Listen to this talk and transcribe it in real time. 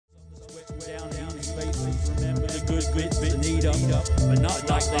down these faces, remember the good bits that need up, but not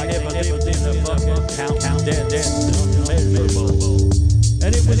like they never lived in a bucket, count dead, measurable.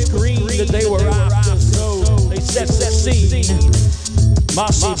 And it was green that they were after, so they set the scene.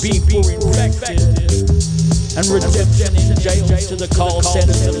 Mossy people were infected, and redemption in jails to the call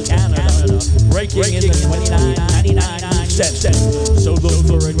centers of Canada, breaking in the 29.99 cents. So look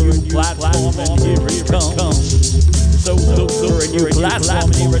for a new platform, and here it comes. So look for a new platform,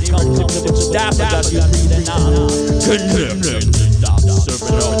 and here it comes. It's Dapper, W3 Connected. Stop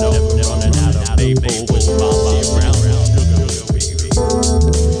serving up, never running out of people with Molly Brown.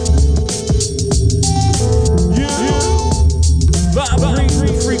 Vibrate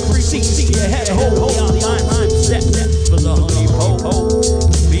the frequency, your head hold on the iron set for the honey pole.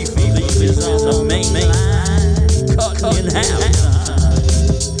 Beefloggz is on the main line, cut in half.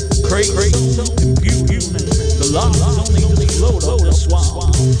 Crazy, computing, the lock is only to slow the swamp.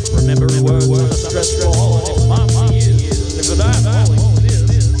 Remember words on a stressful holiday, mama is. Look at that,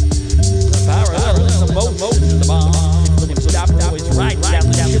 the parallel is the motion of the bomb. When it's stopped, always right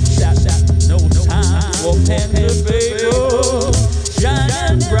down the ship. No time for pen to paper.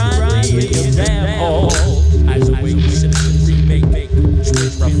 Shining brightly in the damn hall as a way to remake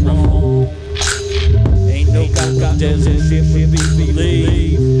switch from home. Ain't no got desert ship with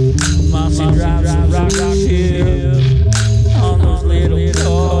Beefloggz. Mossy drives a rocket ship on those little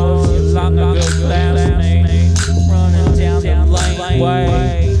cars. Long ago classmates running down the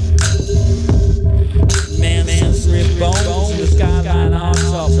laneway. Man, strip bones in the skyline on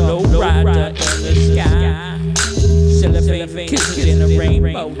top, low rider in the sky. Cellophane kisses in a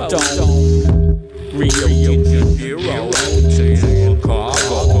rainbow dome. Rio de Janeiro to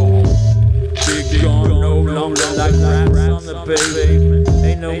Chicago. Big gun no longer like rats on the pavement.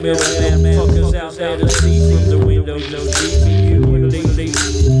 Ain't no middleman fuckers out there to see from the windows. No see you and leave.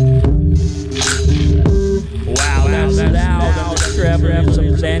 Wow, that's loud. I'm traveling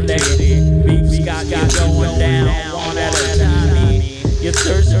some Sunday. Beef's got going down one at a time. You're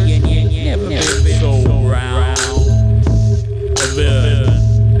thirsty and you never been so round.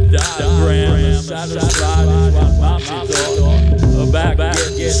 Diagram satisfied is what Mossy thought. A back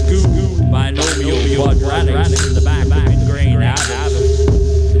get scoop binomial quadratics in the back with grain out of it.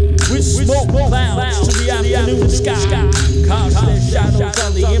 With smoke clouds to the afternoon sky, cast their shadows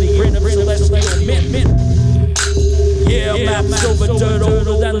on the imprint of celestial mint. Yeah, maps over dirt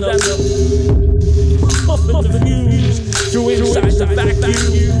older than the fuse through inside the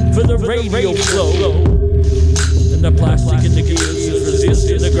vacuum for the radio flow. The plastic in the gears is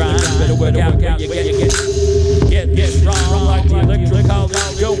resisting the grind. Better work out where you get strong like the electric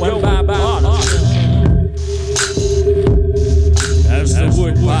college going by. As the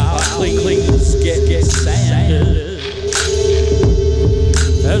wood pile cleans, get sanded.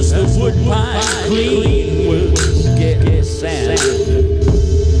 As the wood pile cleans, get sanded.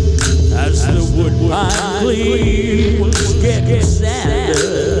 As the wood pile cleans, get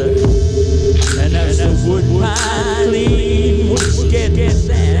sanded. And as the wood pile cleans, get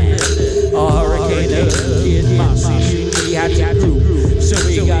sanded. A hurricane of kids, Mossy, we had to groove. So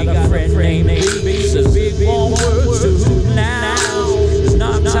we got a friend named Baby. Says big warm words to who now. It's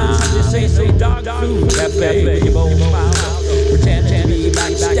not time to say so dog food. Cafe with your bowl smile. Pretend to be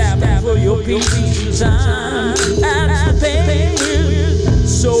backstabbing for your peace and time. And the pain with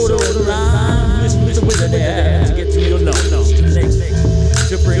soda rhyme. Listen to the wizard there to get to your nose.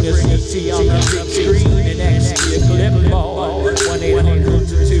 To bring us ET on the big screen and XT a clip ball.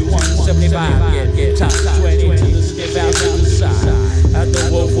 1-800-221-75. Get times 20 to the skip out to the side. At the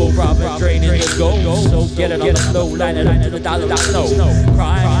woeful profit drain in the gold. So get it on the snow, line it up to the dollar snow.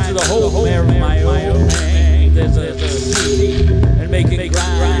 Crying to the whole air of my own name. There's a CD and making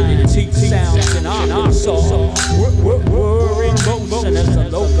grind and teeth sounds in Arkansas. Whirring motion as the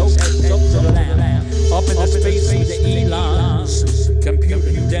locals head up to the land. Up in the space with the elons.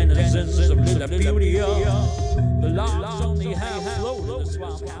 Computing denizens of the beauty of